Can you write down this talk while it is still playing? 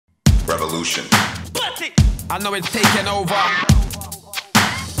Revolution. I know it's taking over.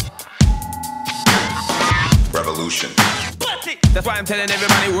 Revolution. That's why I'm telling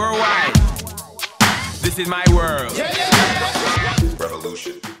everybody worldwide, this is my world.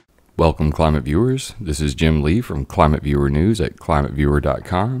 Revolution. Welcome, Climate Viewers. This is Jim Lee from ClimateViewer News at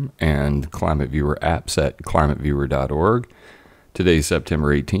ClimateViewer.com and ClimateViewer apps at ClimateViewer.org. Today's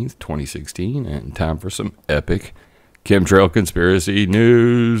September 18th, 2016, and time for some epic chemtrail conspiracy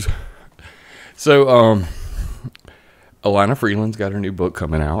news. So, Alana Freeland's got her new book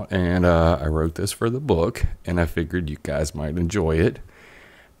coming out, and I wrote this for the book, and I figured you guys might enjoy it.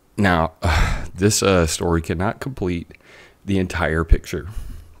 Now, this story cannot complete the entire picture,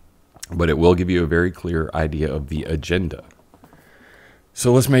 but it will give you a very clear idea of the agenda.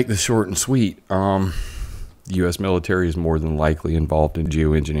 So let's make this short and sweet. The U.S. military is more than likely involved in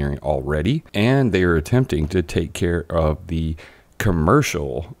geoengineering already, and they are attempting to take care of the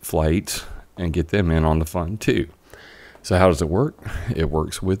commercial flights and get them in on the fun too. So how does it work? It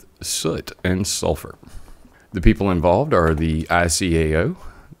works with soot and sulfur. The people involved are the ICAO,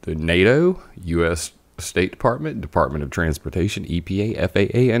 the NATO, U.S. State Department, Department of Transportation, EPA,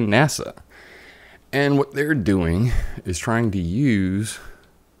 FAA, and NASA. And what they're doing is trying to use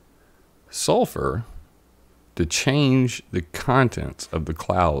sulfur to change the contents of the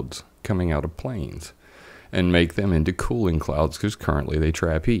clouds coming out of planes and make them into cooling clouds, because currently they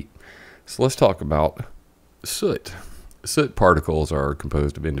trap heat. So let's talk about soot. Soot particles are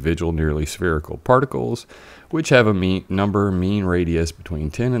composed of individual nearly spherical particles which have a mean radius between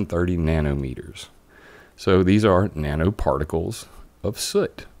 10 and 30 nanometers. So these are nanoparticles of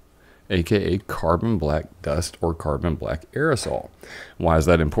soot, aka carbon black dust or carbon black aerosol. Why is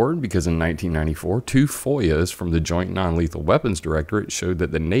that important? Because in 1994, two FOIAs from the Joint Non-Lethal Weapons Directorate showed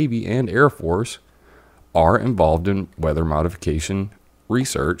that the Navy and Air Force are involved in weather modification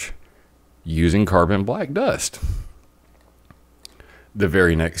research using carbon black dust. The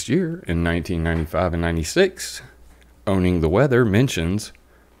very next year, in 1995 and 96, Owning the Weather mentions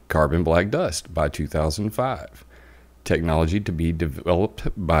carbon black dust by 2005. Technology to be developed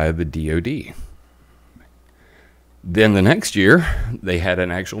by the DoD. Then the next year, they had an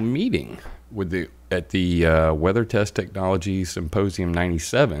actual meeting at the Weather Test Technology Symposium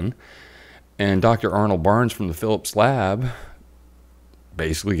 97, and Dr. Arnold Barnes from the Phillips Lab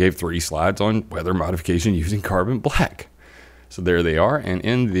basically gave 3 slides on weather modification using carbon black. So there they are, and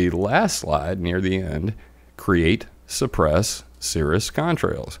in the last slide, near the end, create, suppress cirrus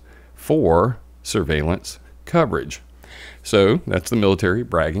contrails for surveillance coverage. So that's the military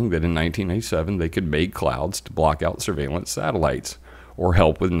bragging that in 1987 they could make clouds to block out surveillance satellites or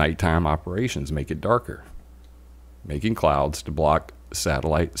help with nighttime operations, make it darker. Making clouds to block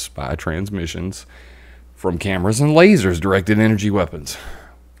satellite spy transmissions from cameras and lasers, directed energy weapons.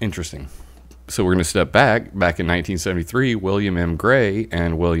 Interesting. So we're going to step back. Back in 1973, William M. Gray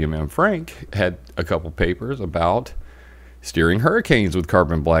and William M. Frank had a couple papers about steering hurricanes with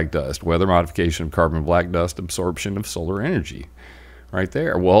carbon black dust, weather modification of carbon black dust, absorption of solar energy. Right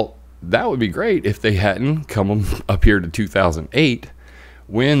there. Well, that would be great if they hadn't come up here to 2008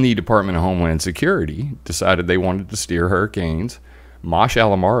 when the Department of Homeland Security decided they wanted to steer hurricanes. Mosh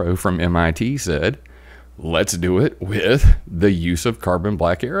Alamaro from MIT said, let's do it with the use of carbon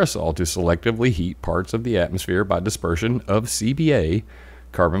black aerosol to selectively heat parts of the atmosphere by dispersion of CBA,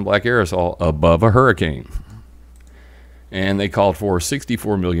 carbon black aerosol, above a hurricane. And they called for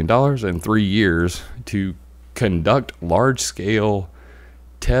 $64 million and 3 years to conduct large-scale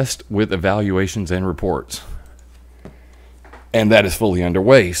tests with evaluations and reports. And that is fully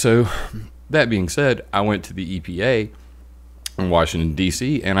underway. So that being said, I went to the EPA in Washington,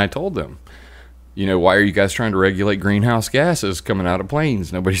 D.C., and I told them, you know, why are you guys trying to regulate greenhouse gases coming out of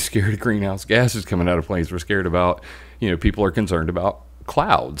planes? Nobody's scared of greenhouse gases coming out of planes. We're scared about, people are concerned about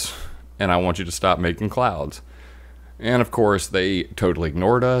clouds, and I want you to stop making clouds. And of course, they totally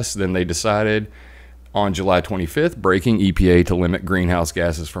ignored us. Then they decided on July 25th, breaking EPA to limit greenhouse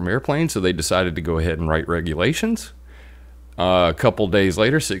gases from airplanes. So they decided to go ahead and write regulations. A couple days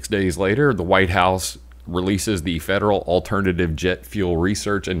later, 6 days later, the White House releases the Federal Alternative Jet Fuel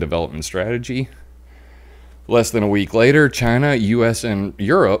Research and Development Strategy. Less than a week later, China, US, and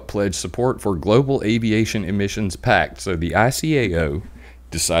Europe pledged support for Global Aviation Emissions Pact. So the ICAO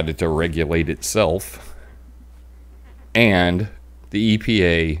decided to regulate itself, and the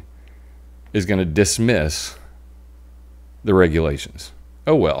EPA is going to dismiss the regulations.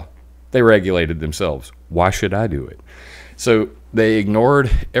 Oh well, they regulated themselves. Why should I do it? So they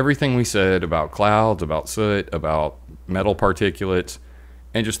ignored everything we said about clouds, about soot, about metal particulates,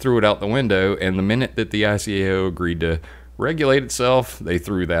 and just threw it out the window. And the minute that the ICAO agreed to regulate itself, they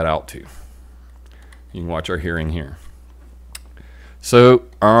threw that out too. You can watch our hearing here. So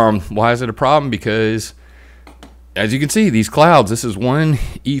why is it a problem? Because as you can see, these clouds, this is one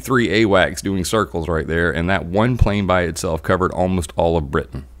E3 AWACS doing circles right there, and that one plane by itself covered almost all of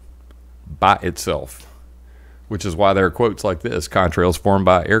Britain by itself, which is why there are quotes like this: contrails formed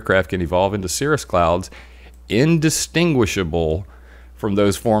by aircraft can evolve into cirrus clouds indistinguishable from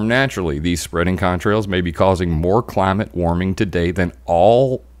those formed naturally. These spreading contrails may be causing more climate warming today than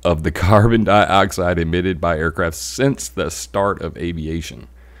all of the carbon dioxide emitted by aircraft since the start of aviation.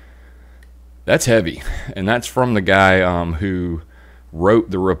 That's heavy, and that's from the guy who wrote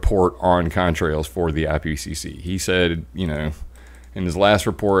the report on contrails for the IPCC. He said, you know, in his last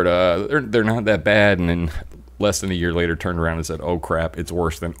report, they're not that bad, and then less than a year later turned around and said, oh crap, it's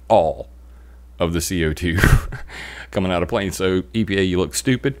worse than all of the CO2 coming out of planes. So EPA, you look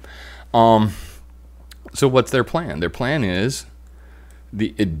stupid. So what's their plan? Their plan is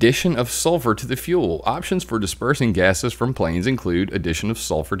the addition of sulfur to the fuel. Options for dispersing gases from planes include addition of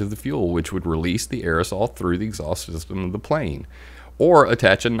sulfur to the fuel, which would release the aerosol through the exhaust system of the plane, or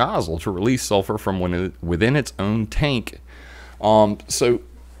attach a nozzle to release sulfur from within its own tank. So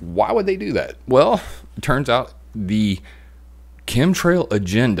why would they do that? Well, it turns out the chemtrail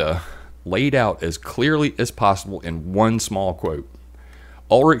agenda laid out as clearly as possible in one small quote.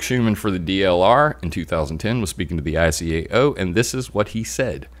 Ulrich Schumann for the DLR in 2010 was speaking to the ICAO, and this is what he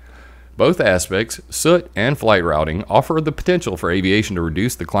said. Both aspects, soot and flight routing, offer the potential for aviation to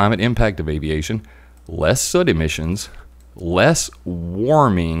reduce the climate impact of aviation, less soot emissions, less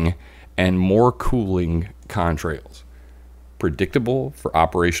warming, and more cooling contrails. Predictable for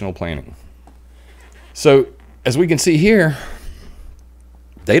operational planning. So, as we can see here,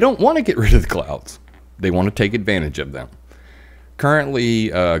 they don't want to get rid of the clouds. They want to take advantage of them. Currently,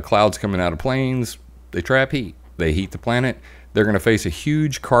 clouds coming out of planes, they trap heat. They heat the planet. They're going to face a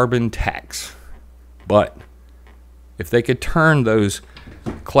huge carbon tax. But if they could turn those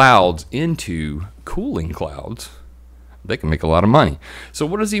clouds into cooling clouds, they can make a lot of money. So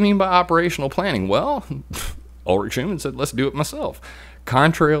what does he mean by operational planning? Well, Ulrich Schumann said, let's do it myself.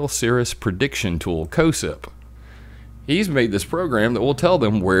 Contrail Cirrus Prediction Tool, COSIP. He's made this program that will tell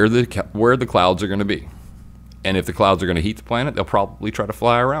them where the clouds are going to be. And if the clouds are going to heat the planet, they'll probably try to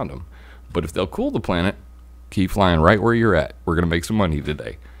fly around them. But if they'll cool the planet, keep flying right where you're at. We're going to make some money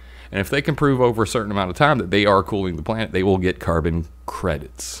today. And if they can prove over a certain amount of time that they are cooling the planet, they will get carbon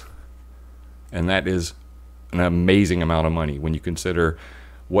credits. And that is an amazing amount of money when you consider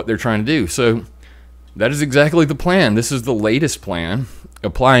what they're trying to do. So that is exactly the plan. This is the latest plan.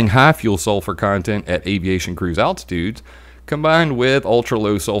 Applying high fuel sulfur content at aviation cruise altitudes combined with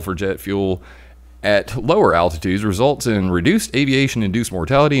ultra-low sulfur jet fuel at lower altitudes results in reduced aviation-induced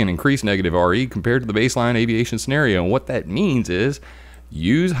mortality and increased negative RE compared to the baseline aviation scenario. And what that means is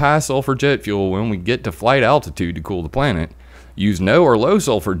use high sulfur jet fuel when we get to flight altitude to cool the planet. Use no or low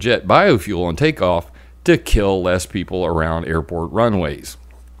sulfur jet biofuel on takeoff to kill less people around airport runways.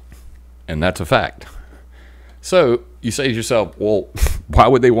 And that's a fact. So you say to yourself, well, why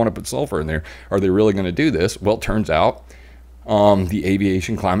would they want to put sulfur in there? Are they really going to do this? Well, it turns out the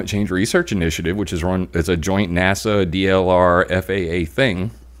Aviation Climate Change Research Initiative, which is run as a joint NASA, DLR, FAA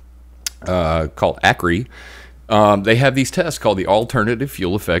thing called ACRI, they have these tests called the Alternative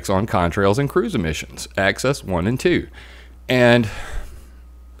Fuel Effects on Contrails and Cruise Emissions, Access 1 and 2. And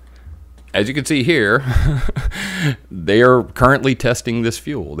as you can see here, they are currently testing this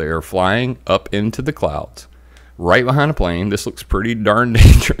fuel. They are flying up into the clouds right behind a plane. This looks pretty darn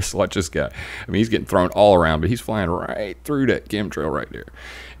dangerous. Watch this guy. I mean, he's getting thrown all around, but he's flying right through that chemtrail right there.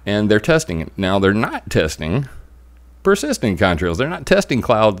 And they're testing it. Now, they're not testing persistent contrails. They're not testing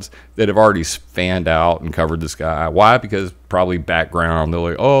clouds that have already fanned out and covered the sky. Why? Because probably background. They're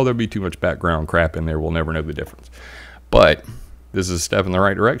like, oh, there'll be too much background crap in there. We'll never know the difference. But this is a step in the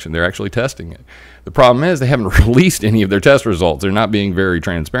right direction. They're actually testing it. The problem is they haven't released any of their test results. They're not being very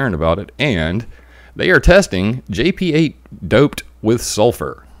transparent about it. And they are testing JP8 doped with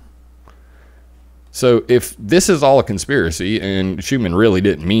sulfur. So if this is all a conspiracy and Schumann really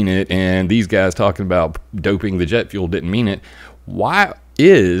didn't mean it, and these guys talking about doping the jet fuel didn't mean it, why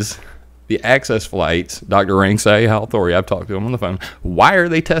is the access flights, Dr. Rangsay Halthori, I've talked to him on the phone, why are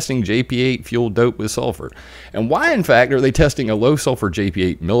they testing JP8 fuel doped with sulfur? And why, in fact, are they testing a low sulfur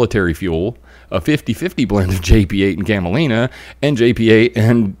JP8 military fuel, a 50-50 blend of JP8 and camelina, and JP8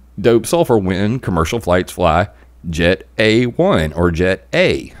 and dope sulfur when commercial flights fly Jet A1 or Jet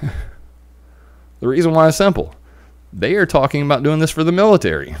A? The reason why is simple. They are talking about doing this for the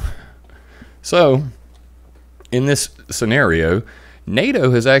military. So, in this scenario,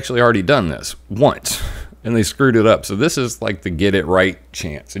 NATO has actually already done this once. And they screwed it up. So this is like the get it right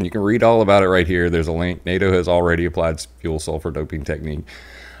chance. And you can read all about it right here. There's a link. NATO has already applied fuel sulfur doping technique.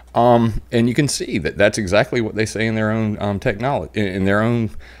 And you can see that that's exactly what they say in their own technology. In their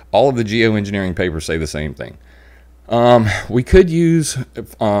own, all of the geoengineering papers say the same thing. We could use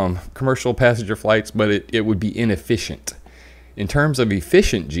commercial passenger flights, but it would be inefficient. In terms of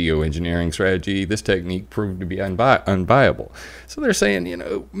efficient geoengineering strategy, this technique proved to be unviable. So they're saying, you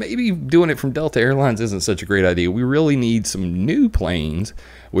know, maybe doing it from Delta Airlines isn't such a great idea. We really need some new planes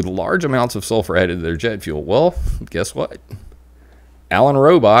with large amounts of sulfur added to their jet fuel. Well, guess what? Alan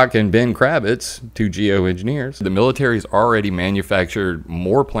Robach and Ben Kravitz, two geoengineers, the military's already manufactured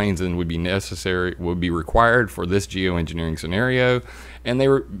more planes than would be required for this geoengineering scenario. And they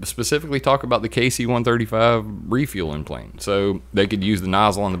were specifically talk about the KC-135 refueling plane. So they could use the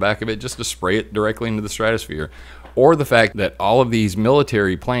nozzle on the back of it just to spray it directly into the stratosphere. Or the fact that all of these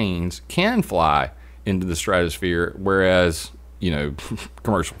military planes can fly into the stratosphere, whereas, you know,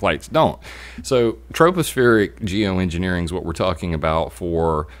 commercial flights don't. So tropospheric geoengineering is what we're talking about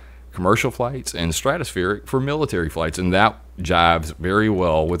for commercial flights, and stratospheric for military flights. And that jives very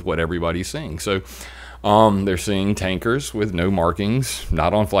well with what everybody's seeing. So they're seeing tankers with no markings,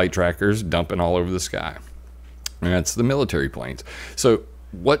 not on flight trackers, dumping all over the sky. And that's the military planes. So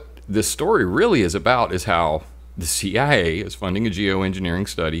what this story really is about is how the CIA is funding a geoengineering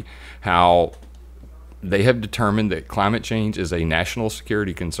study, how they have determined that climate change is a national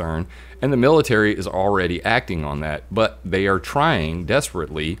security concern, and the military is already acting on that, but they are trying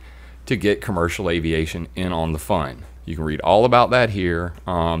desperately to get commercial aviation in on the fun. You can read all about that here.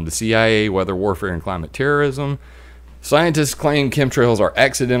 The CIA, weather warfare, and climate terrorism. Scientists claim chemtrails are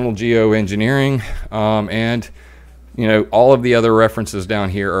accidental geoengineering, and you know, all of the other references down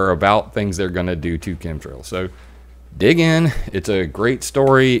here are about things they're going to do to chemtrails. So dig in. It's a great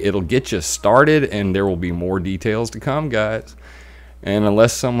story. It'll get you started, and there will be more details to come, guys. And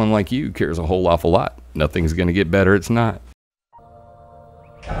unless someone like you cares a whole awful lot, nothing's going to get better. It's not.